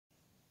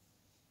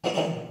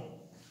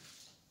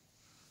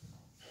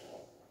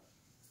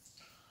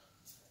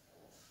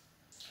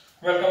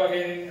Welcome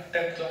again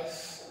 10th class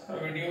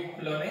video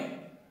learning.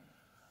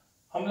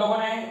 हम लोगों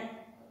ने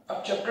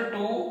अब चैप्टर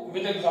 2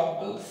 विद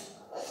एग्जांपल्स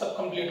सब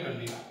कंप्लीट कर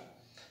लिया।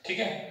 ठीक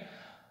है,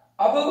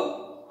 अब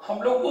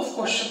हम लोग उस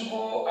क्वेश्चन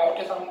को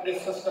आपके सामने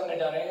डिस्कस करने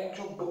जा रहे हैं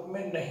जो बुक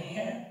में नहीं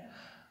है।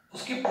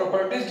 उसकी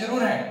प्रॉपर्टीज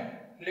जरूर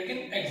हैं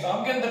लेकिन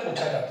एग्जाम के अंदर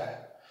पूछा जाता है।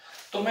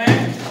 तो मैं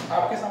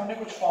आपके सामने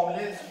कुछ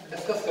फॉर्मूले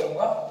डिस्कस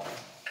करूंगा,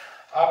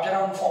 आप जरा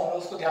उन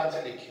फॉर्मूलों को ध्यान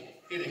से देखिए।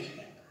 ये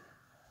देखिए,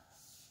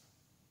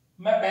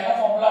 मैं पहला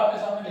फॉर्मूला आपके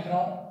सामने लिख रहा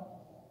हूं,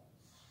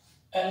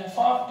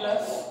 अल्फा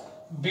प्लस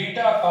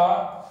बीटा का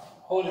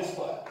होल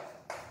स्क्वायर।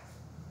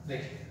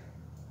 देखिए,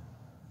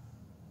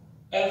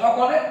 अल्फा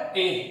कौन है?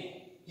 ए,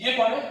 ये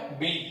कौन है?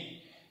 बी।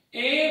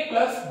 ए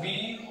प्लस बी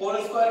होल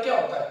स्क्वायर क्या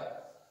होता है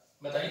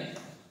बताइए?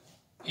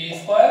 ए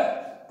square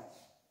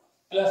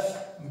plus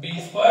B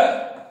square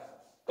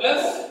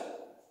plus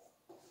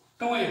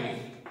 2ab।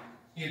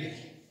 ये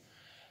देखिए,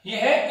 ये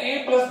है ए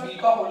प्लस बी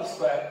का होल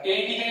स्क्वायर।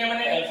 ए की जगह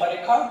मैंने अल्फा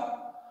लिखा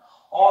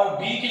और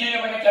बी की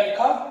जगह मैंने क्या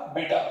लिखा?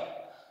 बीटा।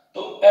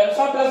 तो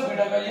अल्फा प्लस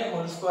बीटा का ये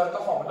होल स्क्वायर का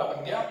फॉर्मूला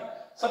बन गया,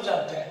 सब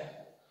जानते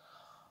हैं।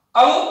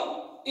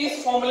 अब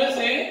इस फॉर्मूले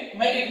से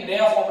मैं एक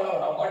नया फॉर्मूला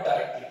बनाऊंगा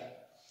डायरेक्टली।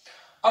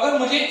 अगर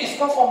मुझे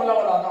इसका फॉर्मूला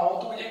बनाना हो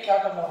तो मुझे क्या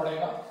करना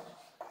पड़ेगा?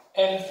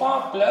 अल्फा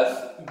प्लस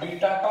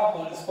बीटा का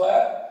होल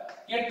स्क्वायर,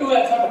 ये 2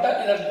 अल्फा बीटा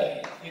इधर ले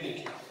आइए। ये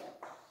देखिए,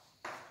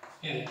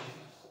 ये देखिए,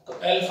 तो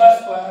अल्फा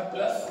स्क्वायर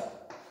प्लस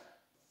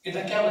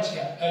इधर क्या बच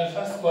गया?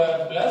 Alpha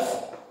square plus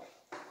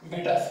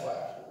beta square.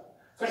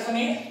 फिर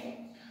सुनिए,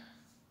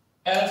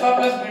 अल्फा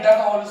प्लस बीटा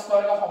का होल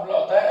स्क्वायर का फॉर्मूला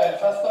होता है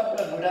alpha square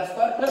plus beta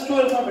square plus 2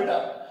 alpha beta.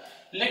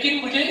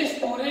 लेकिन मुझे इस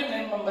पूरे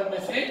मेन नंबर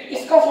में से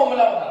इसका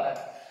फॉर्मूला बनाना है,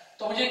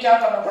 तो मुझे क्या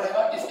करना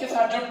पड़ेगा? इसके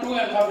साथ जो 2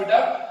 अल्फा बीटा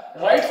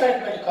राइट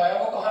साइड में लिखा है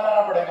वो कहां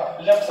लाना पड़ेगा?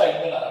 लेफ्ट साइड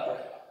में लाना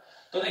पड़ेगा।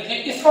 तो देखिए,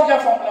 इसका क्या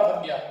फॉर्मूला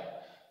बन गया?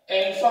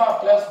 अल्फा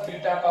प्लस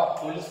बीटा का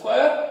whole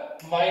square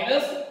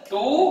minus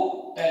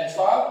 2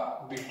 alpha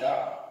beta.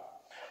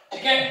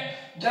 ठीक है,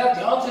 जरा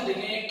ध्यान से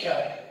देखिए, ये क्या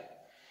है?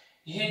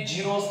 ये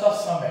जीरोस का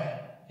सम है।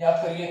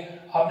 याद करिए,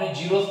 आपने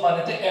जीरोस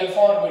माने थे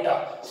अल्फा और बीटा,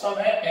 सम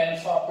है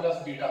अल्फा प्लस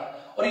बीटा,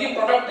 और ये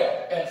प्रोडक्ट है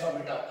अल्फा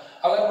बीटा।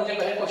 अगर मुझे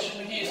कहे क्वेश्चन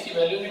में कि इसकी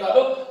वैल्यू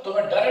निकालो, तो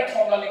मैं डायरेक्ट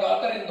फॉर्मूला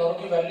निकालकर इन दोनों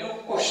की वैल्यू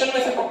क्वेश्चन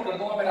में से पुट कर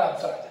दूंगा, मेरा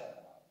आंसर आ जाएगा।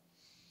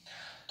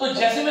 तो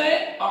जैसे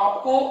मैंने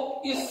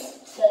आपको इस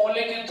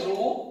फॉर्मूले के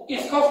थ्रू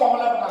इसका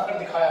फॉर्मूला बनाकर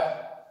दिखाया,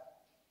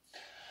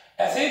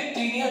 ऐसे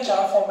 3 या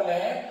 4 फॉर्मूले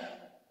हैं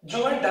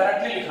जो मैं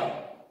डायरेक्टली लिखा।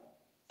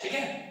 ठीक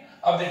है,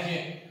 अब देखिए,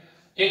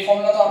 एक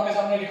फॉर्मूला तो आपके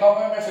सामने लिखा हुआ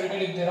है, मैं फिर भी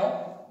लिख दे रहा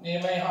हूं। ये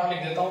मैं यहां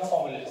लिख देता हूं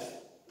फॉर्मूले।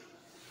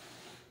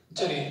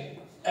 चलिए,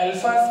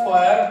 alpha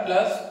square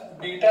plus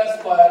beta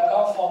square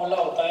का फॉर्मूला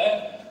होता है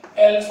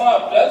अल्फा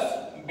प्लस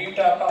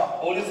बीटा का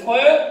होल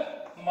स्क्वायर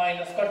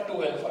माइनस का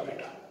 2 अल्फा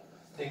बीटा।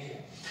 देखिए,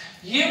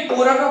 ये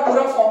पूरा का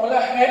पूरा फॉर्मूला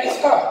है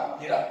इसका,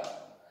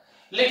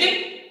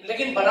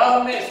 लेकिन बना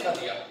हमने इसका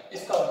दिया,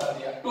 इसका बना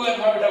दिया, 2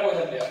 अल्फा बीटा को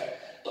इधर लिया है।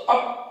 तो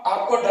अब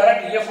आपको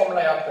डायरेक्ट ये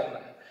फॉर्मूला याद करना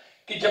है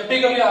कि जब भी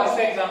कभी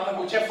आपसे एग्जाम में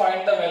पूछे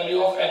find the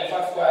value of alpha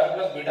square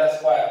plus beta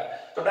square,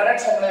 तो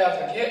डायरेक्ट फॉर्मूला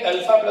याद रखिए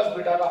अल्फा प्लस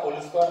बीटा का whole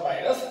square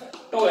minus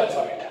 2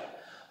 alpha beta.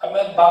 अब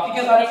मैं बाकी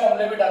के सारे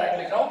फॉर्मूले भी डायरेक्ट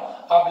लिख रहा हूं,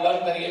 आप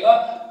लर्न करिएगा।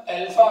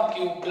 Alpha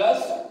cube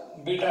plus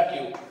beta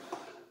cube.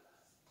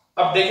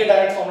 अब देखिए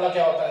डायरेक्ट फॉर्मूला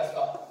क्या होता है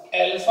इसका?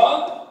 अल्फा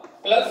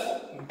प्लस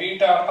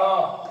बीटा का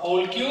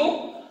whole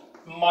cube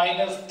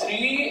minus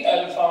 3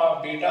 alpha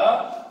beta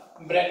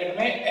bracket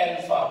में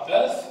अल्फा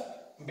प्लस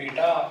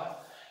बीटा।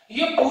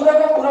 ये पूरा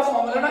का पूरा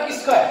फॉर्मूला ना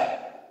इसका है।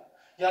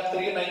 याद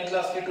करिए 9th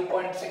क्लास के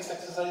 2.6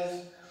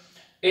 exercise,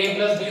 a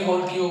plus B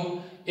whole cube,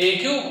 a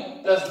cube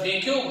plus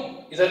b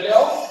cube इधर ले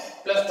आओ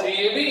प्लस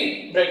 3ab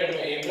ब्रैकेट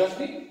में a प्लस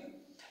b।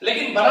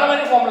 लेकिन बना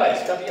मैंने फॉर्मूला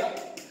इसका दिया।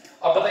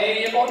 अब बताइए,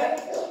 ये कौन है?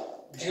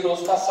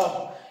 जीरोस का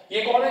सम।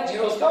 ये कौन है?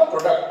 जीरोस का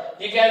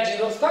प्रोडक्ट। ये क्या है?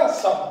 जीरोस का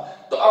सम।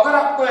 तो अगर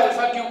आपको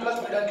alpha cube plus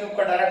beta cube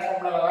का डायरेक्ट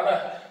फॉर्मूला लगाना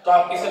है तो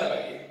आप इसे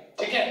लगाइए।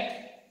 ठीक है,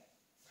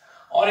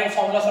 और एक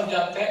फॉर्मूला सब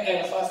जानते हैं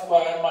alpha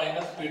square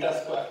minus beta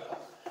square का,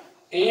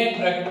 ए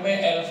ब्रैकेट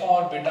में अल्फा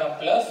और बीटा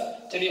प्लस।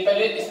 चलिए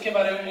पहले इसके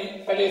बारे में नहीं,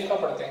 पहले इसका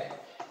पढ़ते हैं।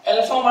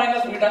 अल्फा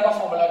माइनस बीटा का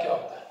फॉर्मूला क्या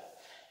होता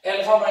है?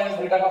 अल्फा माइनस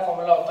बीटा का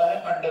फॉर्मूला होता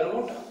है under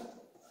root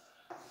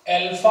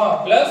alpha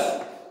plus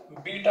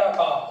beta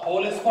का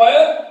होल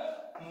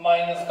स्क्वायर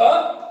माइनस का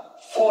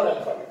 4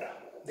 अल्फा बीटा।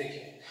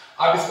 देखिए,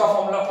 आप इसका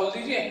फॉर्मूला खोल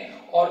दीजिए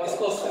और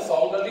इसको उससे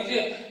सॉल्व कर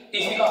लीजिए,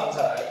 इसी का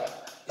आंसर आएगा।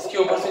 इसके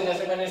ऊपर से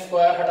जैसे मैंने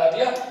स्क्वायर हटा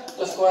दिया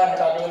तो स्क्वायर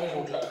हटा के मैंने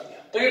रूट लगा दिया।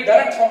 तो ये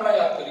डायरेक्ट फॉर्मूला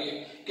याद करिए,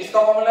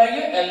 किसका फॉर्मूला है?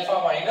 ये अल्फा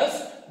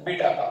माइनस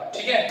बीटा का।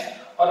 ठीक है,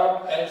 और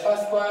अब alpha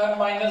square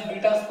minus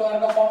beta square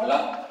का फॉर्मूला,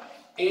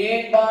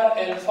 एक बार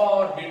अल्फा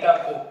और बीटा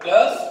को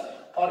प्लस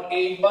और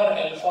एक बार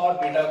अल्फा और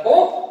बीटा को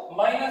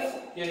माइनस।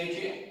 ये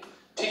देखिए,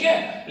 ठीक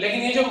है,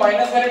 लेकिन ये जो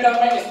माइनस वाले टर्म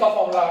है इसका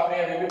फॉर्मूला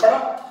आपने अभी भी पढ़ा,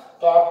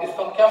 तो आप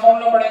इसका क्या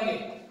फॉर्मूला पढ़ेंगे?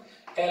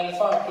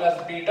 अल्फा प्लस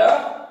बीटा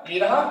ये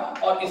रहा,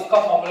 और इसका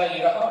फॉर्मूला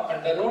ये रहा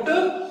under root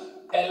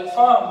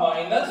alpha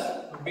minus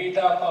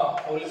beta का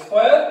होल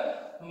स्क्वायर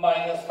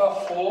माइनस का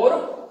 4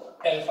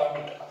 अल्फा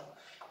बीटा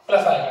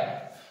प्लस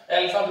आएगा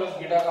अल्फा प्लस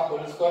बीटा का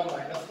whole square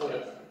minus 4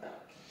 alpha beta.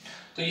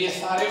 तो ये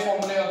सारे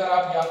फॉर्मूले अगर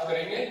आप याद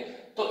करेंगे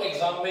तो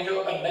एग्जाम में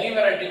जो नई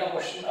वैरायटी का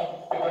क्वेश्चन अब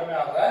पेपर में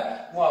आ रहा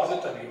है वो आपसे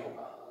तभी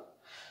होगा।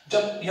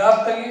 जब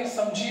याद करिए,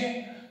 समझिए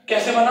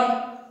कैसे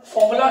बना।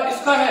 फॉर्मूला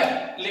इसका है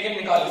लेकिन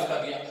निकाल इसका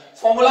दिया,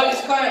 फॉर्मूला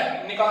इसका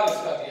है निकाल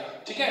इसका दिया,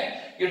 ठीक है।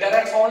 ये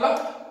डायरेक्ट फॉर्मूला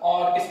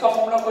और इसका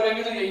फॉर्मूला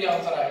खोलेंगे तो यही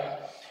आंसर आएगा।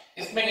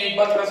 इसमें एक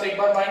बार प्लस एक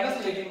बार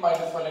माइनस, लेकिन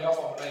माइनस वाले का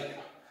फॉर्मूला ये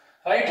है,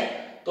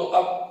 राइट। तो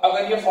अब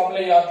अगर ये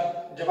फॉर्मूले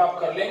याद जब आप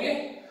कर लेंगे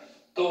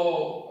तो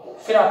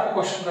फिर आपको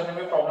क्वेश्चन करने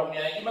में प्रॉब्लम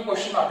नहीं आएगी। मैं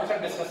क्वेश्चन आपके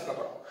साथ डिस्कस कर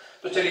रहा हूं,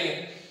 तो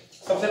चलिए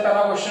सबसे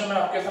पहला क्वेश्चन मैं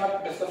आपके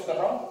साथ डिस्कस कर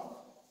रहा हूं।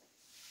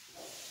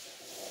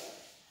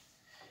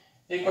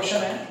 ये क्वेश्चन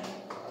है,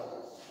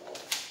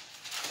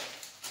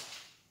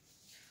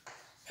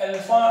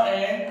 alpha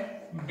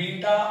and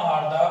beta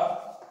are the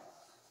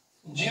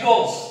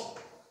zeros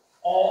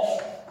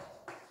of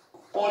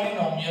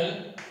polynomial.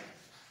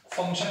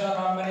 Function का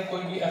नाम मैंने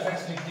कोई भी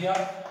fx लिख दिया,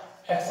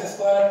 x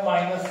square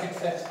minus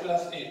 6x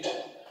plus 8।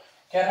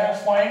 कह रहा है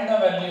find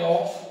the value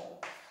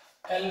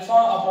of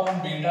alpha upon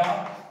beta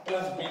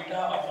plus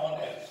beta upon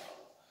alpha.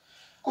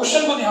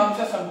 Question को ध्यान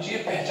से समझिए,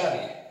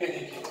 पहचानिए। ये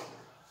देखिए,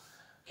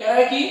 कह रहा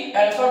है कि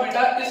अल्फा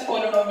बीटा इस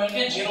पॉलिनोमियल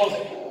के जीरोस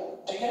है,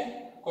 ठीक है,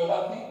 कोई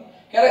बात नहीं।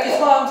 कह रहा है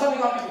इसका आंसर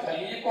निकाल के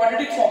दिखाइए। ये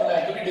क्वाड्रेटिक फॉर्मूला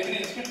है क्योंकि डिग्री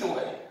इसकी 2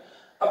 है।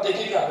 अब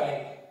देखिए क्या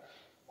करेंगे,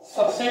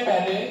 सबसे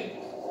पहले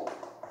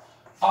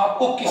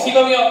आपको किसी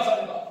का भी आंसर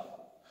निकालना,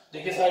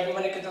 देखिए साइड में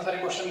मैंने कितने सारे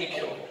क्वेश्चन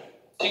लिखे हुए हैं,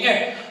 ठीक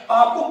है।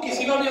 आपको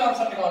किसी का भी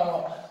आंसर निकालना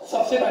हो,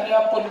 सबसे पहले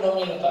आप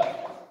पॉलिनोमियल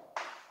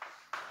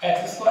बताइए,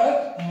 x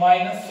square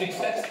minus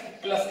 6x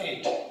plus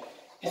 8।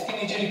 इसके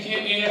नीचे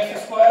लिखिए ax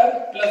square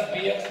plus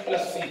bx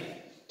plus c,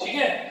 ठीक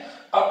है।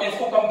 अब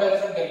इसको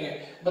कंपैरिजन करिए,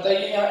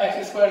 बताइए यहाँ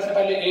x स्क्वायर से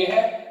पहले a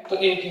है तो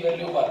a की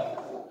वैल्यू 1,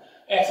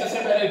 x से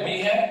पहले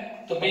b है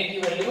तो b की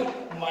वैल्यू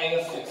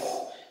 -6,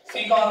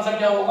 c का आंसर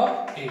क्या होगा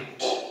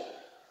 8।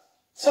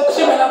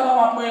 सबसे पहला काम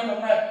आपको ये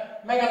करना है,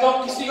 मैं कहता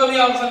हूं किसी का भी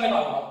आंसर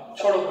निकालना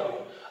छोड़ो करिए।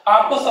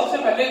 आपको सबसे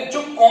पहले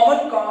जो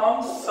कॉमन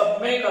काम सब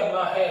में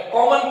करना है,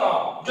 कॉमन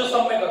काम जो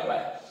सब में करना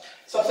है,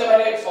 सबसे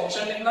पहले एक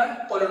फंक्शन लिखना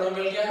है,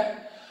 पॉलिनोमियल क्या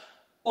है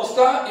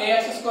उसका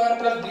ax square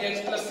plus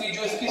bx plus c,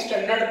 जो इसकी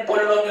स्टैंडर्ड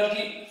पॉलिनोमियल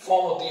की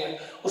फॉर्म होती है,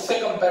 उससे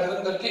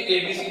कंपैरिजन करके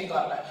abc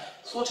निकालना है।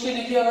 सोच के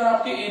देखिए, अगर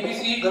आपके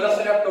abc गलत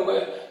सिलेक्ट हो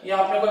गए या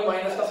आपने कोई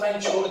माइनस का साइन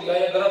छोड़ दिया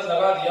या गलत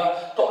लगा दिया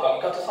तो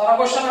आगे का तो सारा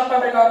क्वेश्चन आपका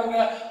बेकार हो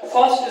गया।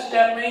 फर्स्ट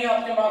स्टेप में ही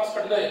आपके मार्क्स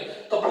कट गए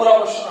तो पूरा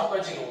क्वेश्चन आपका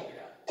 0 हो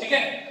गया, ठीक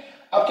है।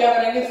 अब क्या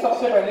करेंगे,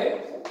 सबसे पहले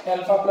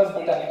अल्फा प्लस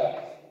बीटा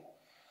निकालेंगे।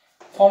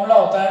 फॉर्मूला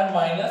होता है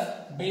माइनस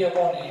b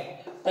अपॉन a।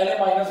 पहले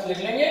माइनस लिख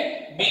लेंगे,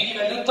 b की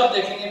वैल्यू तब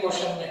देखेंगे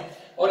क्वेश्चन में,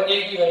 और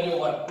a की वैल्यू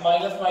 1,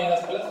 माइनस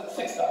माइनस प्लस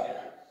 6 आ गया।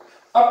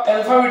 अब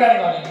अल्फा बीटा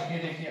निकालेंगे, ये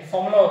देखिए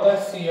फॉर्मूला होता है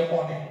c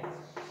अपॉन a।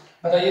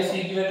 बताइए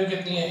c की वैल्यू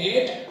कितनी है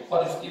 8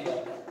 और इसकी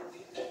वैल्यू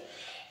 8।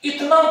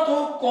 इतना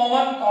तो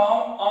कॉमन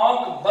काम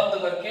आंख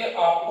बंद करके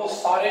आपको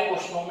सारे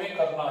क्वेश्चनों में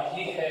करना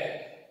ही है,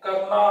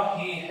 करना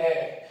ही है।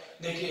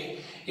 देखिए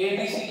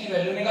abc की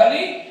वैल्यू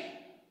निकाली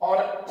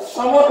और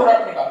सम और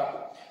प्रोडक्ट निकाला।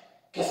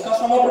 किसका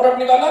सम और प्रोडक्ट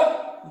निकाला,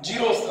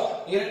 जीरोस का।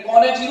 ये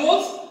कौन है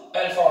जीरोस,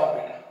 अल्फा और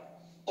बीटा,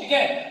 ठीक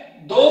है।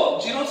 दो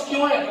जीरोस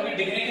क्यों है, क्योंकि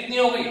डिग्री कितनी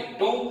हो गई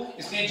 2,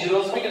 इसलिए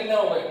जीरोस भी कितने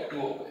हो गए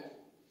 2 हो गए।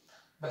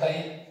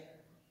 बताइए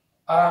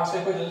आराम से,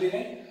 कोई जल्दी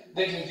नहीं,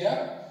 देख लीजिए।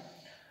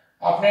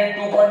 आपने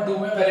 2.2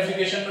 में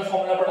वेरिफिकेशन में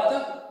फॉर्मूला पढ़ा था,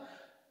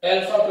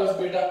 alpha plus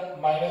beta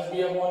minus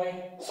B upon ए,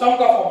 सम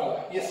का फॉर्मूला,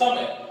 ये सम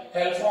है,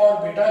 अल्फा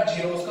और बीटा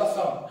जीरोस का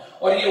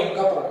सम और ये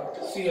उनका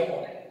प्रोडक्ट सी अपॉन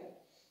ए,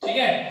 ठीक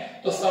है।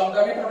 तो सम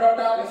का भी प्रोडक्ट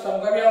आ गया, सम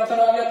का भी आंसर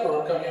आ गया,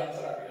 प्रोडक्ट का भी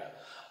आंसर आ गया।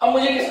 अब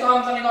मुझे किसका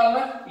आंसर निकालना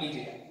है,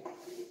 लीजिए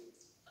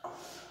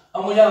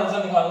अब मुझे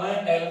आंसर निकालना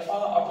है alpha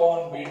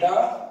upon beta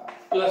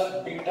plus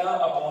beta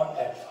upon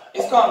alpha,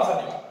 इसका आंसर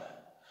निकालना है।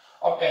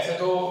 अब ऐसे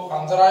तो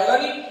आंसर आएगा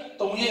नहीं,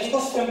 तो मुझे इसको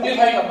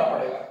सिंपलीफाई करना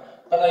पड़ेगा।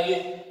 बताइए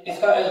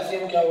इसका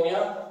एलसीएम क्या हो गया,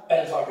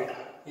 अल्फा बीटा,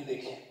 ये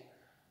देखिए,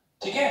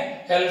 ठीक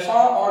है। अल्फा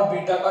और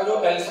बीटा का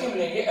जो एलसीएम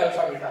लेंगे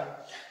अल्फा बीटा,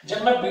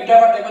 जब मैं बीटा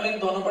का टेबल इन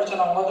दोनों पर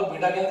चलाऊंगा तो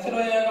बीटा कैंसिल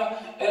हो जाएगा,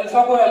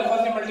 अल्फा को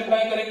अल्फा से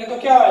मल्टीप्लाई करेंगे तो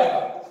क्या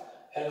आएगा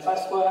अल्फा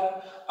स्क्वायर।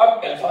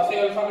 अब अल्फा से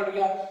अल्फा कट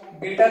गया,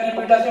 बीटा की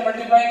बीटा से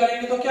मल्टीप्लाई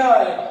करेंगे तो क्या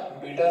आएगा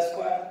बीटा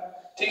स्क्वायर,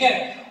 ठीक है।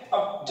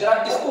 अब जरा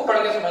इसको पढ़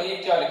के सुनाइए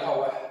क्या लिखा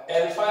हुआ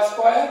है, alpha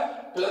square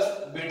plus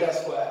beta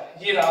square,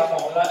 ये रहा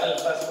formula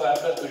alpha square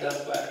plus beta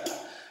square का,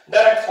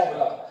 डायरेक्ट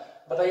फॉर्मूला।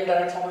 बताइए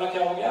डायरेक्ट फॉर्मूला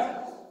क्या हो गया,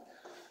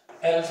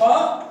 अल्फा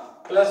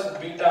प्लस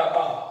बीटा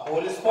का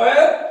whole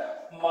square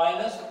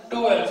minus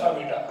 2 alpha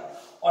beta,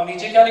 और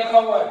नीचे क्या लिखा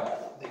हुआ है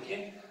देखिए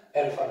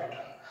अल्फा बीटा।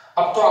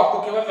 अब तो आपको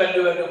केवल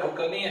वैल्यू पुट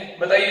करनी है।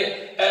 बताइए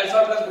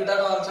अल्फा प्लस बीटा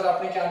का आंसर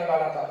आपने क्या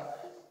निकाला था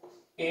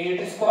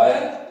 8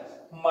 स्क्वायर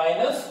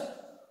माइनस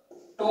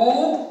 2,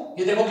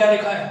 ये देखो क्या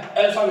लिखा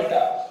है अल्फा बीटा,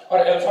 और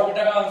अल्फा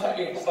बीटा का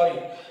answer 8, sorry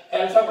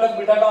alpha plus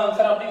beta का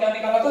आंसर आपने क्या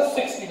निकाला था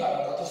 6 निकाला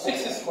था, तो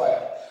 6 स्क्वायर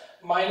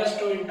माइनस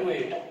 2 इंटू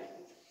 8,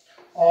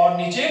 और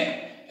नीचे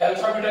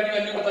अल्फा बीटा की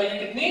वैल्यू बताइए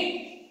कितनी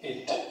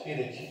 8, ये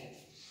देखिए।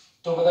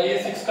 तो बताइए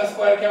 6 का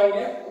स्क्वायर क्या हो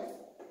गया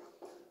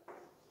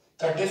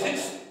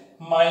 36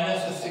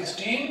 माइनस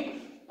 16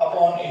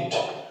 अपॉन 8,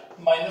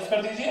 माइनस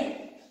कर दीजिए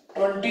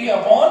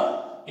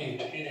 20/8। ये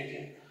देखिए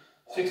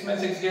 6 में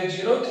 6 गया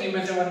 0, 3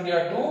 में से 1 गया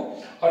 2,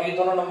 और ये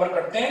दोनों नंबर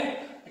कटते हैं,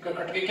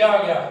 कट के क्या आ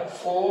गया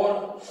 4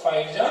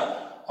 5 जा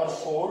और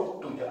 4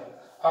 2 जा।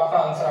 आपका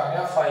आंसर आ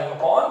गया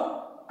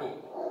 5/2।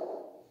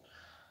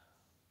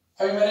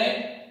 अभी मैंने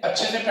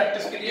अच्छे से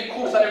प्रैक्टिस के लिए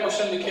खूब सारे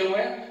क्वेश्चन लिखे हुए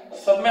हैं,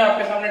 सब मैं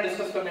आपके सामने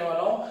डिस्कस करने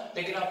वाला हूं,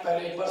 लेकिन आप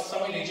पहले एक बार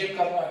समझ लीजिए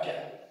करना क्या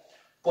है।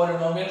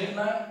 पॉलिनोमियल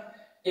लिखना है,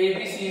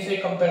 एबीसी से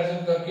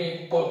कंपैरिजन करके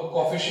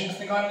कोएफिशिएंट्स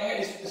निकालने हैं,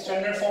 इस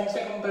स्टैंडर्ड फॉर्म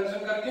से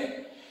कंपैरिजन करके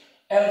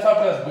अल्फा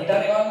प्लस बीटा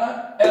निकालना है,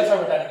 अल्फा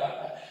बीटा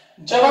निकालना है।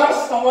 जब आप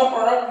सम और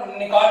प्रोडक्ट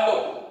निकाल लो,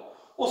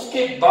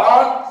 उसके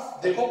बाद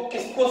देखो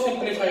किसको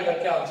सिंपलीफाई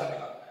करके आंसर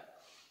निकालना है।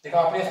 देखो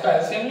आपने इसका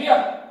एलसीएम लिया,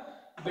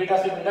 बीटा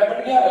से बीटा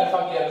कट गया, अल्फा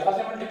की अल्फा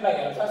से मल्टीप्लाई,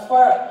 अल्फा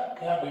स्क्वायर,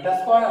 यहाँ बीटा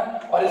स्क्वायर,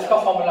 और इसका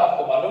फॉर्मूला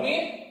आपको मालूम ही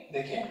है।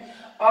 देखिए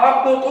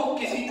आपको तो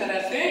किसी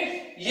तरह से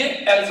ये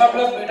अल्फा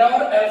प्लस बीटा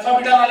और अल्फा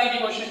बीटा लाने की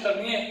कोशिश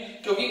करनी है,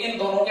 क्योंकि इन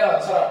दोनों के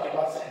आंसर आपके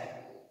पास है।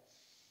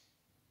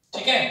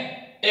 ठीक है,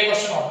 एक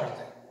क्वेश्चन और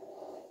करते हैं।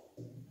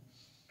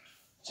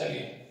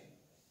 चलिए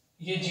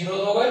ये जीरो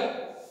हो गए,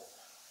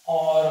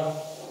 और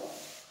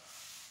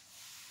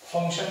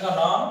फंक्शन का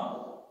नाम,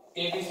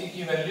 एबीसी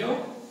की वैल्यू,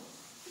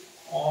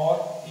 और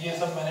ये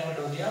सब मैंने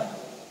मिटा दिया।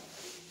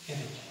 ये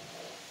देखिए,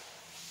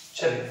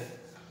 चलिए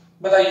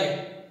बताइए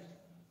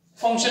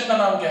फंक्शन का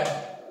नाम क्या है।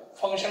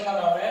 फंक्शन का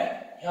नाम है,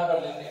 यहां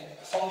कर लेते हैं,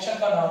 फंक्शन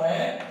का नाम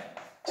है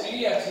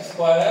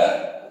 3x²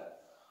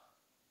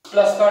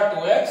 प्लस का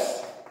 2x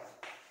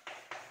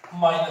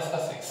माइनस का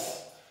 6।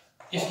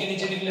 इसके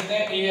नीचे लिख लेते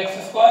हैं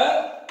ax²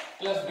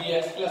 plus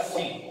bx plus c।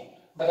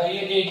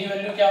 बताइए a की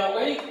वैल्यू क्या हो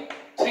गई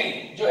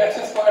 3, जो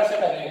x² से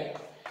पहले है,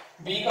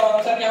 b का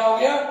आंसर क्या हो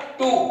गया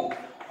 2,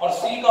 और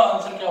c का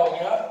आंसर क्या हो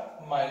गया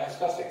माइनस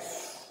का 6।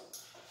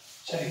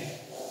 चलिए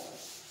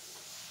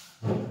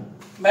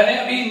मैंने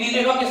अभी नहीं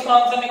देखा किसका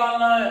आंसर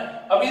निकालना है,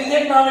 अभी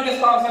देखना हमें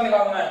किसका आंसर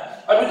निकालना है।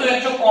 अभी तो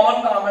एक जो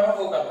कॉमन काम है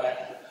वो करना है।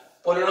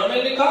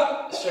 पॉलिनोमियल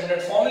लिखा,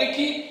 स्टैंडर्ड फॉर्म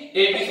लिखी,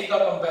 एबीसी का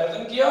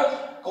कंपैरिजन किया,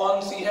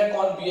 कौन सी है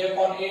कौन बी है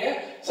कौन ए है।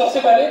 सबसे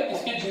पहले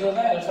इसके जीरो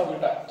है अल्फा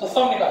बीटा, तो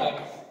सम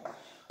निकालेंगे।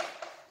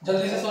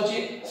 जल्दी से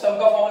सोचिए, सम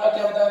का फॉर्मूला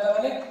क्या बताया था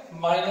मैंने,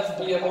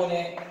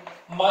 -b/a।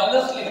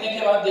 माइनस लिखने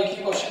के बाद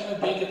देखिए क्वेश्चन में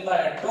b कितना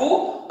है 2,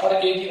 और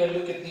a की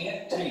वैल्यू कितनी है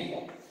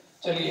 3।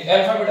 चलिए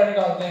अल्फा बीटा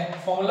निकालते हैं,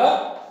 फॉर्मूला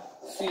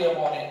c/a।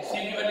 c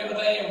की वैल्यू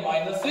बताइए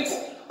 -6,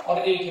 और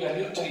a की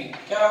वैल्यू 3।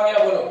 क्या आ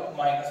गया बोलो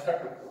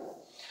 -2।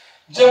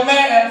 जब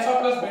मैं अल्फा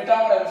प्लस बीटा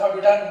और अल्फा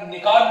बीटा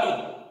निकाल लूं,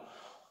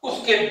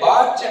 उसके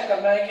बाद चेक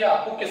करना है कि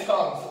आपको किसका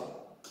आंसर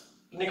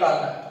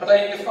निकालना है।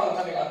 बताइए किसका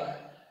आंसर निकालना है,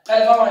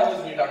 अल्फा माइनस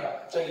बीटा का।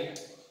 चलिए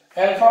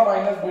अल्फा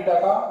माइनस बीटा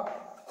का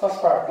first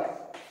part,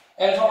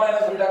 alpha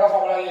minus beta का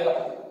फॉर्मूला ये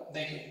रहा,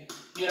 देखिए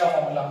ये रहा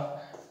फॉर्मूला,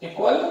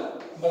 इक्वल,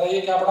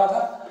 बताइए क्या पढ़ा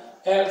था,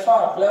 अल्फा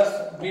प्लस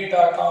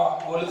बीटा का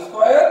whole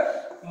square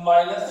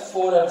minus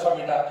 4 alpha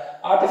beta.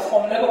 आप इस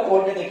फॉर्मूले को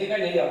खोल के देखिएगा,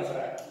 यही आंसर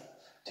आएगा।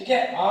 ठीक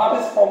है, आप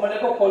इस फॉर्मूले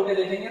को खोल के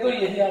देखेंगे तो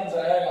यही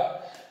आंसर आएगा।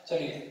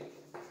 चलिए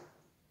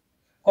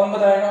कौन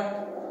बताएगा,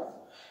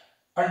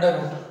 under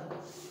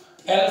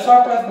root alpha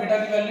plus beta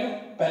की वैल्यू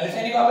पहले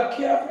से निकाल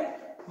रखी है आपने,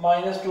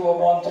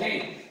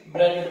 -2/3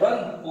 ब्रैकेट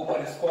बंद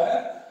ऊपर स्क्वायर।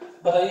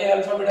 बताइए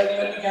अल्फा बीटा की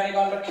वैल्यू क्या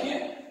निकाल रखी है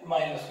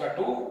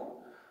 -2।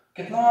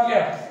 कितना आ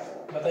गया,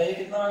 बताइए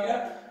कितना आ गया,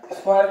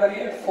 स्क्वायर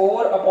करिए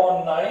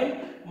 4/9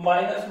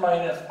 माइनस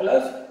माइनस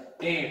प्लस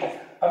 8।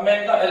 अब मैं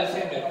इनका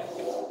एलसीएम ले रहा हूं,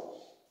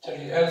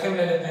 चलिए एलसीएम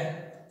ले लेते हैं।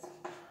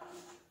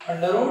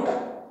 अंडर रूट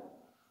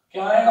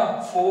क्या आएगा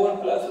 4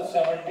 प्लस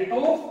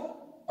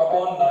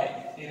 72/9।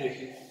 ये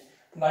देखिए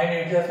 9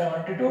 8 या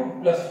 72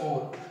 प्लस 4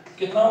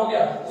 कितना हो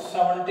गया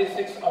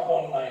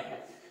 76/9।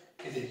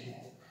 ये देखिए,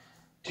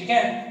 ठीक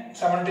है,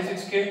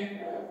 76 के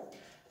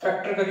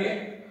फैक्टर करिए,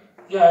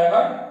 ये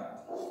आएगा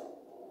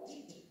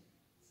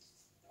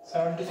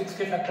 76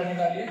 के फैक्टर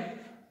निकालिए,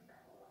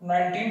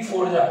 19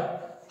 4 जा,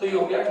 तो ये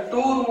हो गया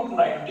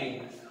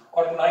 2√19,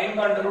 और 9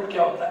 का अंडर रूट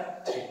क्या होता है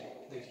 3।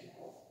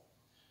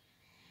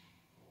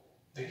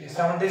 देखिए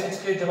 76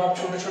 के जब आप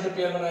छोटे छोटे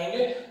पेयर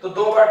बनाएंगे तो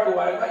 2 बार 2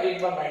 आएगा,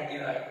 1 बार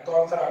 19 आएगा, तो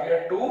आंसर आ गया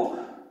 2,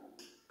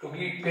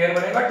 क्योंकि पेयर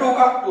बनेगा 2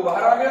 का, 2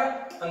 बाहर आ गया,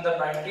 अंदर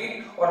 19,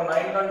 और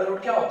 9 का अंडर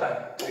रूट क्या होता है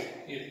 3।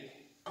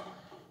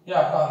 ये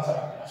आपका आंसर आ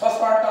गया,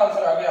 फर्स्ट पार्ट का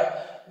आंसर आ गया।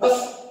 बस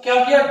क्या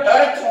किया,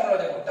 डायरेक्ट फॉर्मूला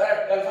देखो,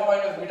 डायरेक्ट अल्फा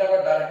माइनस बीटा का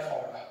डायरेक्ट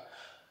फॉर्मूला,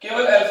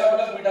 केवल अल्फा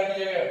प्लस बीटा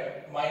की जगह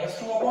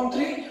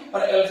 -2/3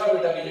 और अल्फा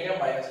बीटा की जगह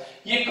माइनस।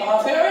 ये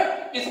कहां से आया,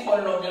 इस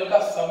पॉलिनोमियल का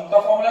सम का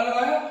फॉर्मूला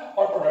लगाया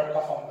और प्रोडक्ट का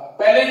फॉर्मूला।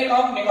 पहले ही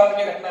काम निकाल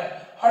के रखना है,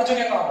 हर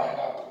जगह काम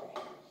आएगा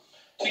आपको।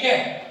 ठीक है,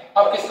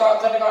 अब किसका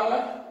आंसर निकालना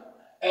है,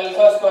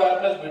 alpha square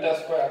plus beta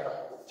square का।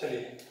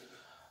 चलिए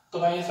तो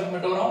मैं ये सब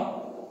मिटा रहा हूं,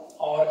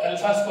 और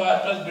alpha square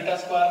plus beta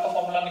square का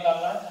फॉर्मूला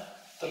निकालना है।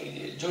 तो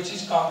लीजिए जो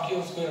चीज काम की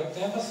उसको रखते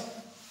हैं, बस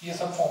ये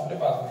सब फॉर्मूले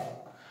बाद में।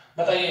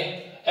 बताइए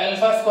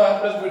alpha square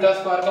plus beta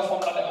square का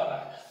फॉर्मूला लगाना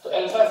है, तो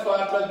alpha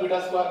square plus beta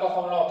square का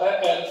फॉर्मूला होता है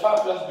अल्फा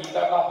प्लस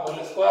बीटा का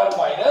whole square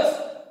minus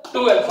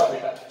 2 alpha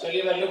beta.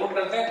 चलिए वैल्यू पुट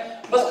करते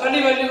हैं, बस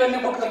खाली वैल्यू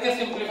पुट करके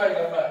सिंपलीफाई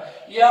करना है।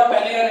 ये आप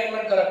पहले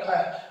अरेंजमेंट कर रखा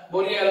है।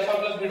 बोलिए अल्फा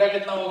प्लस बीटा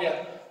कितना हो गया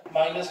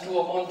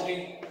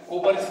 -2/3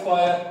 ऊपर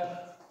स्क्वायर,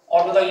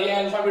 और बताइए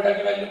अल्फा बीटा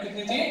की वैल्यू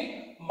कितनी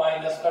थी,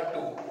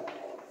 -2।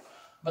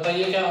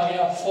 बताइए क्या आ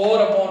गया,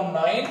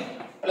 4/9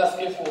 प्लस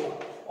के 4,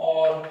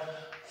 और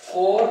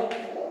 4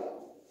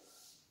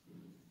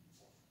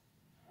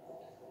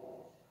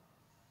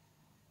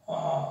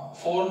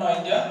 4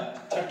 9 जा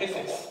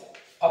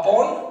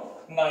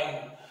 36/9,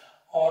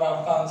 और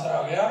आपका आंसर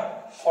आ गया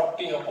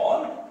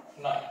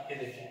 40/9। ये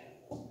देखिए,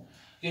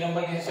 ये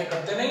नंबर किसी से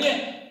करते नहीं है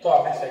तो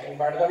आपने सेकंड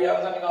पार्ट का भी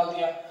आंसर निकाल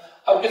दिया।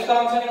 अब किसका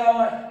आंसर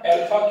निकालना है,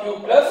 alpha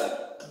cube plus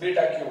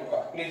beta cube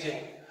का। लीजिए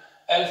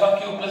alpha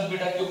cube plus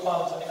beta cube का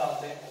आंसर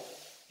निकालते हैं।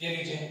 ये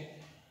लीजिए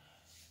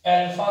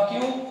alpha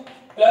cube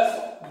plus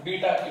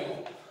beta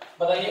cube,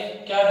 बताइए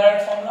क्या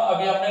डायरेक्ट फॉर्मूला,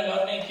 अभी आपने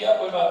लर्न नहीं किया,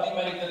 कोई बात नहीं,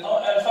 मैं लिख देता हूं,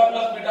 अल्फा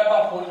प्लस बीटा का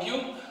whole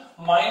cube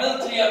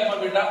 -3 alpha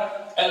beta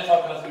alpha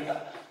plus beta.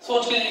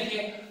 सोच के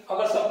देखिए,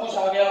 अगर सब कुछ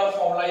आ गया और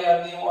फॉर्मूला याद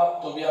नहीं हुआ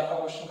तो भी आपका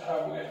क्वेश्चन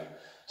खराब हो गया।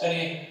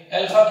 चलिए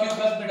alpha cube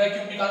plus beta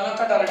cube निकालना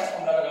था, डायरेक्ट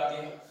फॉर्मूला लगा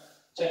दिया।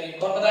 चलिए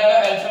कौन बताएगा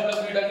अल्फा प्लस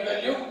बीटा की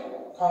वैल्यू,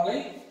 कहां गई,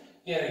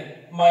 ये रही,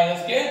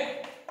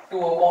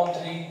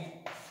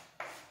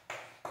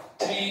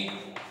 -2/3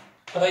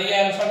 बताइए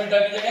अल्फा बीटा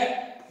की जगह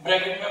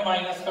ब्रैकेट में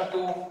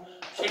 -2,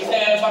 फिर से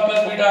अल्फा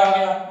प्लस बीटा आ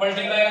गया,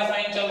 मल्टीप्लाई का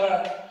साइन चल रहा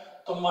है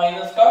तो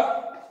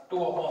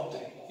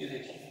 -2/3, ये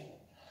देखिए,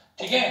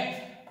 ठीक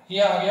है।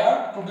 ये आ गया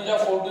 2 2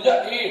 4 2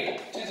 8,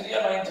 3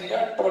 3 9 3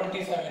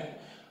 27,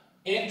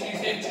 1 3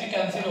 से 1 3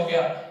 कैंसिल हो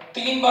गया,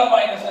 3 बार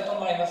माइनस है तो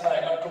माइनस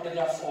आएगा, 2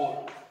 2 4,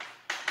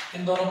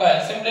 इन दोनों का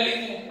एलसीएम ले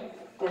लीजिए,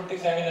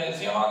 27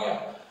 एलसीएम आ गया,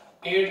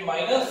 8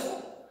 माइनस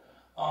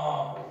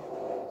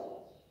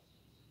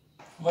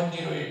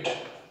 108,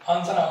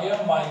 आंसर आ गया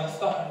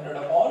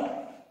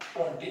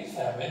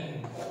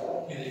 -100/27।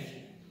 ये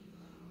देखिए,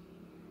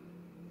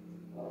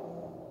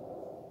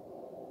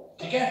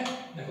 ठीक है,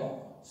 देखो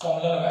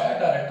फॉर्मूला लगाया,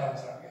 डायरेक्ट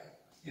आंसर आ गया।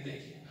 ये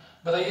देखिए,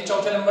 बताइए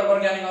चौथे नंबर पर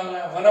क्या निकालना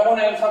है,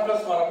 1/अल्फा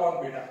प्लस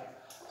 1/बीटा।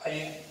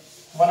 आइए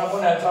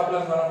 1/अल्फा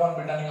प्लस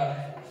 1/बीटा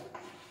निकालें।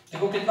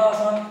 देखो कितना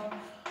आसान,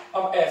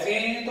 अब ऐसे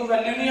ही तो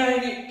वैल्यू नहीं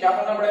आएगी, क्या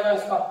करना पड़ेगा,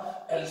 इसका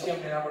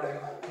एलसीएम लेना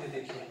पड़ेगा। ये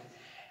देखिए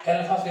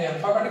अल्फा से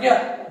अल्फा कट गया,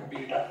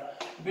 बीटा,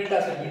 बीटा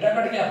से बीटा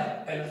कट गया,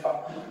 अल्फा।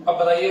 अब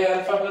बताइए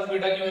अल्फा प्लस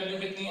बीटा की वैल्यू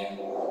कितनी है,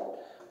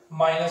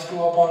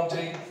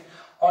 -2/3,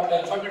 और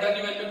अल्फा बीटा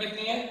की वैल्यू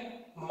कितनी है,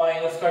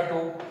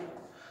 -2,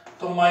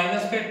 तो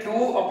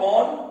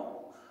 -2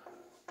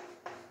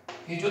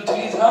 ये जो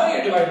 3 था ये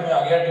डिवाइड में आ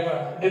गया,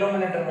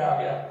 डिनोमिनेटर में आ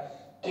गया,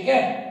 ठीक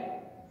है।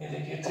 ये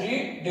देखिए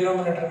 3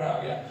 डिनोमिनेटर में आ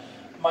गया,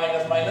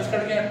 माइनस माइनस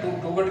कट गया, 2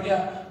 2 कट गया,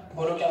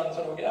 बोलो क्या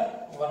आंसर हो गया,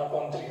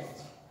 1/3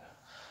 आंसर।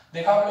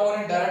 देखा आप लोगों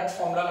ने, डायरेक्ट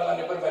फॉर्मूला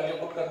लगाने पर, वैल्यू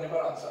पुट करने पर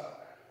आंसर आ गया।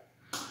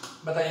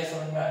 बताइए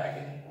समझ में आया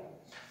कि नहीं।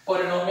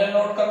 पॉलिनोमियल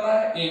नोट करना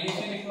है,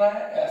 एबीसी लिखना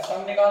है,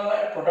 एसएम निकालना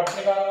है, प्रोडक्ट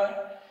निकालना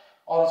है,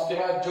 और उसके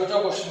बाद जो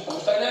जो क्वेश्चन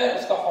पूछता जाए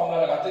उसका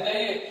फॉर्मूला लगाते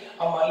जाइए।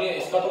 अब मान लिया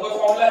इसका तो कोई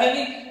फॉर्मूला है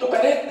नहीं, तो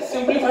पहले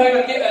सिंपलीफाई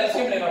करके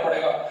एलसीएम लेना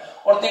पड़ेगा,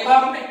 और देखा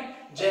आपने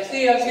जैसे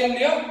ही एलसीएम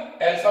लिया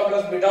अल्फा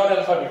प्लस बीटा और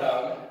अल्फा बीटा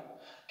आ गया।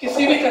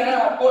 किसी भी तरह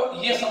आपको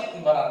ये सब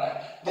बनाना है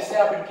जिससे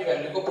आप इनकी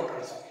वैल्यू को पुट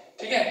कर सकें,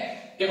 ठीक है।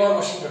 एक और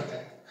क्वेश्चन करते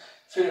हैं,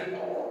 फिर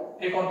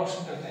एक और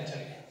क्वेश्चन करते हैं,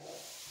 चलिए।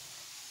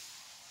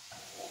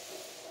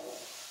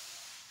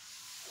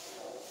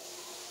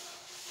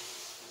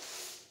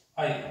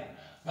 आइए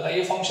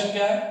बताइए फंक्शन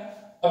क्या है,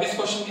 अब इस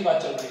क्वेश्चन की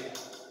बात चल रही है।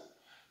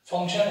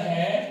 फंक्शन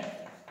है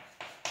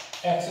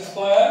x²,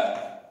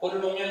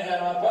 पॉलिनोमियल है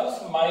हमारे पास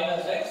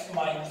 -x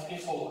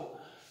 -4।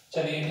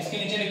 चलिए इसके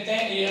नीचे लिखते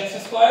हैं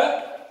ax²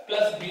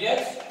 plus bx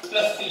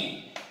plus c।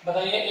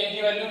 बताइए a की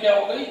वैल्यू क्या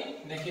हो गई,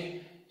 देखिए a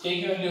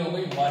की वैल्यू हो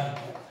गई 1,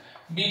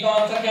 b का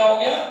आंसर क्या हो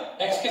गया,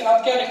 x के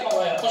साथ क्या लिखा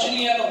हुआ है, कुछ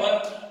नहीं है तो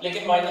 1,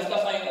 लेकिन माइनस का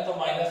साइन है तो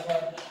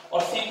 -1,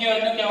 और c की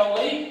वैल्यू क्या हो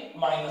गई,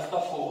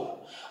 -4।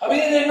 अभी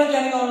ये देखना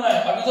क्या निकालना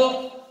है, अभी तो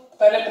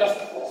पहले प्लस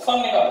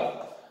सम निकालो,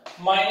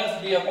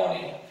 -b/a,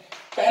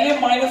 पहले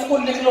माइनस को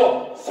लिख लो,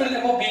 फिर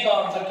देखो b का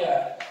आंसर क्या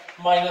है,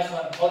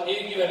 -1, और a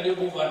की वैल्यू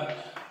भी 1,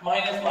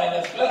 minus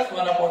minus plus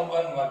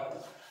 1/1।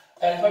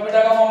 Alpha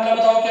beta का फॉर्मूला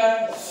बताओ क्या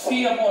है,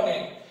 c/a,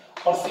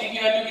 और c की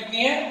वैल्यू कितनी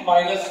है,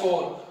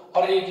 -4,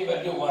 और a की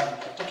वैल्यू 1,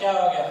 तो क्या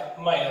आ गया,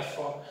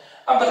 -4।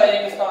 अब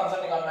बताइए किसका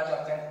आंसर निकालना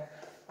चाहते हैं,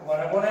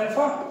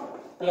 1/अल्फा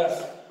प्लस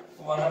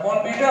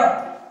 1/बीटा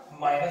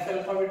माइनस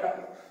अल्फा बीटा,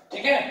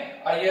 ठीक है।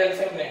 आइए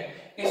एलसीएम लें,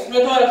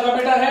 इसमें तो अल्फा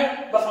बीटा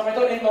है, बस हमें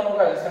तो इन दोनों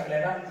का एलसीएम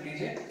लेना,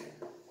 लीजिए,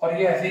 और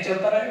ये ऐसे ही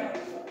चलता रहेगा,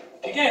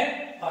 ठीक है।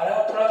 आ रहा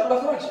है थोड़ा थोड़ा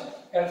समझ,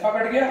 अल्फा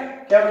कट गया,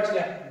 क्या बच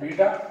गया,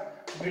 बीटा,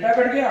 बीटा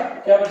कट गया,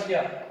 क्या बच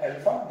गया,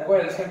 अल्फा। देखो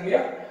एलसीएम लिया,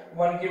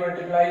 1 की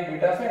मल्टीप्लाई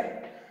बीटा से,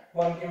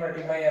 1 की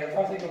मल्टीप्लाई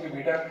अल्फा से, क्योंकि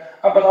बीटा।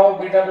 अब बताओ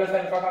बीटा प्लस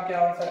अल्फा का क्या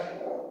आंसर है,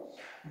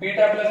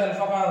 बीटा प्लस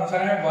अल्फा का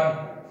आंसर है 1,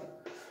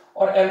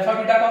 और अल्फा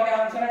बीटा का क्या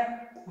आंसर है,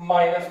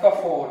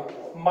 -4,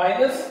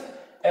 माइनस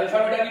अल्फा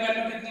बीटा की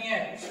वैल्यू कितनी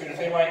है, फिर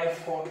से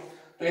 -4,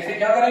 तो इसे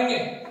क्या करेंगे,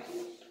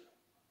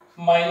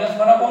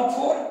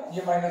 -1/4,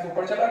 ये माइनस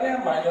ऊपर चला गया,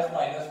 माइनस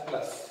माइनस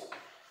प्लस,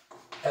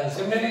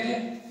 एलसीएम ले लीजिए,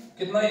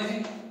 कितना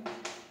इजी,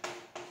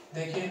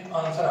 देखिए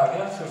आंसर आ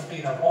गया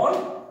 15/4।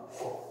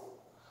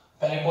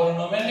 पहले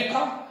पॉलिनोमियल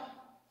लिखा,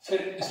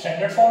 फिर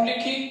स्टैंडर्ड फॉर्म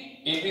लिखी,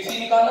 एबीसी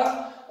निकाला,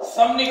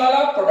 सम निकाला,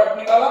 प्रोडक्ट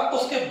निकाला,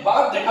 उसके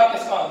बाद देखा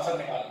किसका आंसर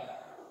निकालना है।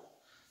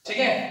 ठीक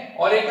है,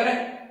 और एक करें,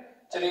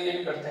 चलिए ये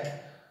भी करते हैं,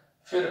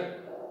 फिर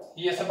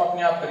ये सब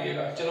अपने आप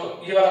करिएगा। चलो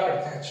ये वाला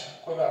करते हैं। अच्छा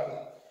कोई बात नहीं,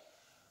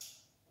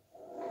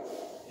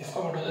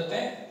 इसको मिटा देते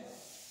हैं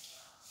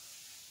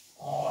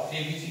और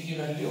एबीसी की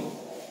वैल्यू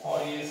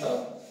और ये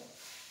सब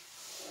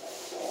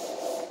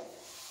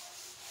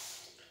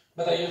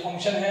बताइए।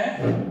 फंक्शन है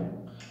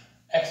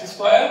एक्स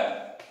स्क्वायर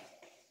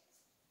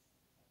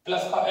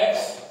प्लस का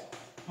एक्स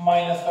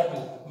माइनस का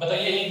 2।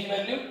 बताइए ए की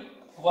वैल्यू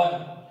 1,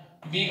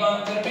 बी का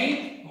आंसर भी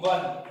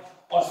 1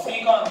 और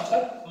सी का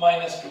आंसर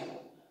 -2।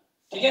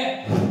 ठीक है,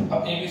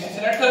 अब एबीसी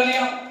सेलेक्ट कर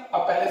लिया।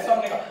 अब पहले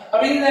सम निकाल,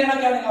 अभी नहीं देखना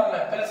क्या निकालना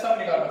है, पहले सम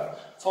निकालना।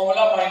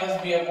 फॉर्मूला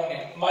 -b/a,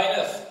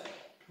 माइनस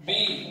बी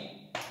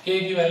ए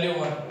की वैल्यू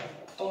 1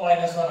 तो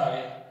 -1 आ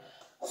गया,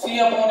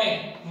 c/a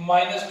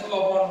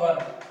 -2/1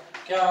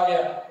 क्या आ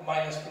गया,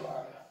 -2 आ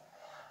गया।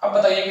 अब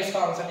बताइए किसका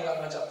आंसर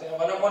निकालना चाहते हैं,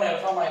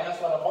 1/α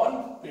माइनस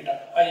 1/बीटा।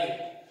 आइए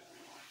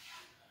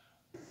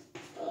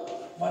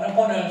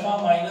 1/α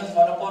माइनस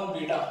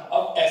 1/बीटा।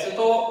 अब ऐसे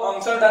तो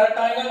आंसर डायरेक्ट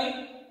आएगा नहीं,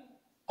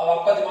 अब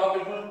आपका दिमाग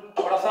बिल्कुल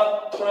थोड़ा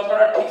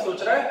ठीक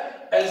सोच रहा है,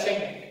 एलसीएम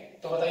लेंगे।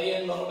 तो बताइए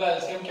इन दोनों का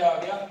एलसीएम क्या आ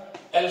गया,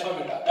 अल्फा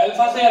बीटा।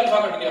 अल्फा से अल्फा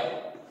कट गया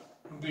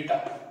बीटा,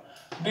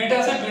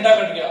 बीटा से बीटा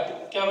कट गया,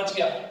 क्या बच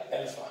गया,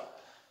 अल्फा।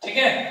 ठीक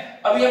है,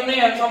 अभी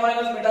हमने अल्फा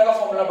माइनस बीटा का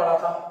फॉर्मूला पढ़ा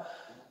था,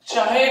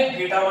 चाहे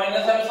बीटा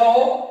माइनस अल्फा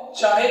हो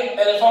चाहे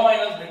अल्फा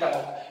माइनस बीटा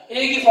हो,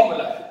 एक ही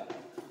फॉर्मूला है,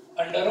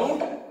 under root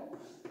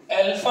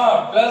alpha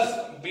plus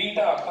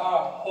beta का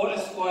whole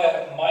square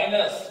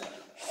minus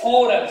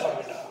 4 alpha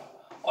beta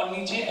और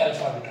नीचे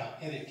अल्फा बीटा।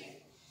 ये देखिए,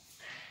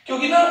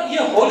 क्योंकि ना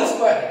ये होल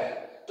स्क्वायर है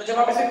तो जब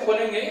आप इसे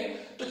खोलेंगे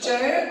तो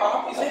चाहे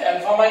आप इसे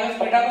अल्फा माइनस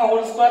बीटा का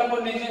होल स्क्वायर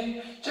खोल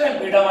लीजिए, चाहे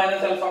बीटा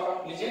माइनस अल्फा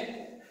का लीजिए।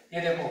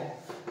 ये देखो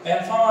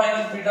अल्फा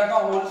माइनस बीटा का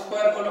होल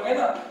स्क्वायर खोलोगे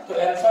ना तो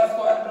alpha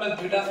square plus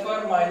beta square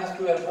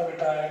 -2 alpha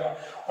beta आएगा,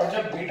 और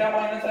जब बीटा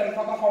माइनस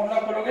अल्फा का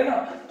फॉर्मूला खोलोगे ना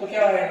तो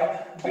क्या आएगा,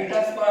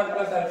 beta square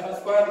plus alpha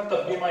square, तब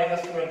भी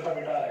 -2 अल्फा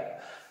बीटा आएगा।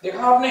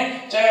 देखा आपने,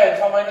 चाहे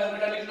अल्फा माइनस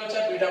बीटा लिख लो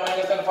चाहे बीटा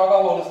माइनस अल्फा का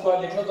होल स्क्वायर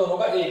लिख लो, दोनों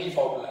का एक ही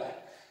फॉर्मूला है।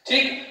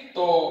 ठीक,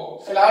 तो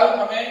फिलहाल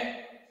हमें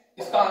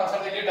इसका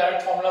आंसर देखिए,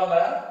 डायरेक्ट फॉर्मूला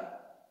बनाया।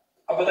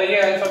 अब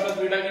बताइए अल्फा प्लस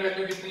बीटा की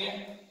वैल्यू कितनी है,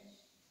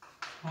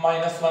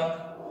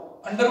 -1।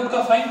 अंडर रूट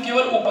का साइन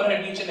केवल ऊपर है,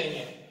 नीचे नहीं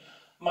है।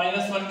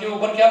 -1 के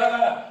ऊपर क्या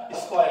लगाया,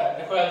 स्क्वायर।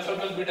 देखो अल्फा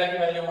प्लस बीटा की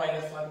वैल्यू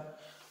 -1,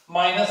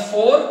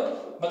 -4।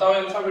 बताओ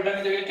अल्फा बीटा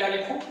की जगह क्या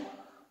लिखूं,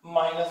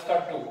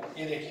 -2।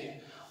 ये देखिए,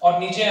 और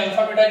नीचे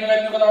अल्फा बीटा की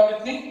वैल्यू बताओ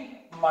कितनी,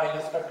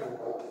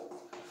 -2।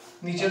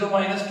 नीचे तो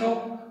 -2,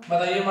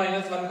 बताइए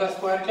 -1 का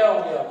स्क्वायर क्या हो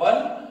गया,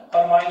 1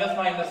 और माइनस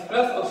माइनस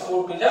प्लस और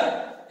 4 टू जा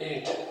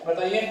 8।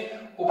 बताइए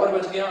ऊपर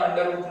बच गया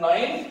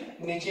 √9,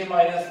 नीचे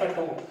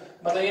 -2।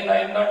 बताइए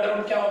 9 का अंडर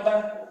रूट क्या होता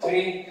है,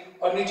 3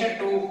 और नीचे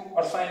 2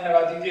 और साइन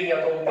लगा दीजिए या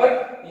तो ऊपर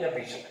या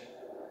बीच में।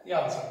 ये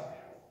आंसर।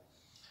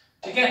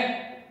 ठीक है,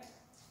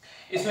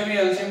 इसमें भी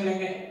एलसीएम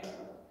लेंगे।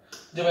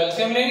 जब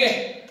एलसीएम लेंगे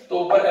तो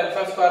ऊपर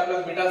alpha square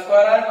plus beta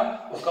square आएगा,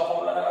 उसका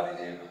फॉर्मूला लगा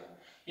दीजिएगा।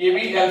 ये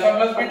भी अल्फा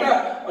प्लस बीटा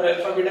और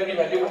अल्फा बीटा की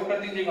वैल्यू पुट कर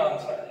दीजिएगा,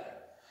 आंसर आ जाएगा।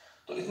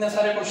 तो इतने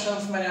सारे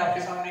क्वेश्चंस मैंने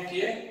आपके सामने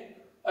किए,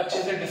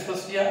 अच्छे से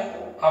डिस्कस किया,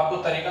 आपको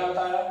तरीका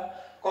बताया।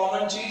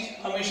 कॉमन चीज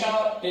हमेशा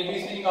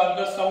एबीसी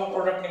निकालकर सम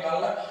प्रोडक्ट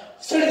निकालना,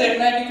 फिर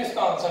देखना है कि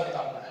किसका आंसर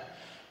निकालना है।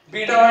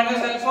 बीटा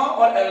माइनस अल्फा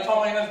और अल्फा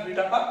माइनस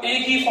बीटा का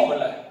एक ही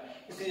फॉर्मूला है,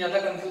 इसलिए ज्यादा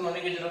कंफ्यूज होने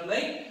की जरूरत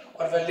नहीं।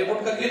 और वैल्यू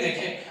पुट करके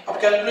देखिए, अब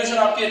कैलकुलेशन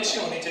आपकी अच्छी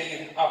होनी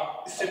चाहिए,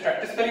 आप इससे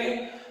प्रैक्टिस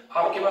करिए।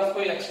 आपके पास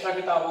कोई एक्स्ट्रा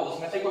किताब हो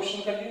उसमें से क्वेश्चन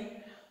करिए,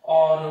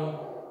 और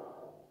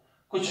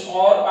कुछ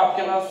और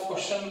आपके पास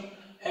क्वेश्चन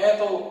है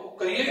तो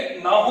करिए,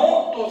 ना हो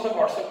तो उसे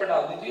व्हाट्सएप पे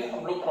डाल दीजिए,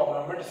 हम लोग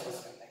प्रॉब्लम में डिस्कस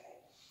कर लेंगे।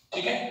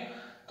 ठीक है,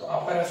 तो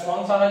आपका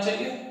रिस्पॉन्स आना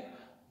चाहिए।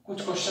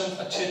 कुछ क्वेश्चन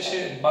अच्छे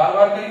बार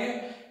बार करिए,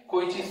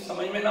 कोई चीज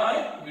समझ में ना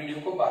आए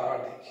वीडियो को बार बार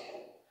देखिए।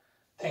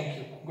 Thank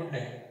you, good day.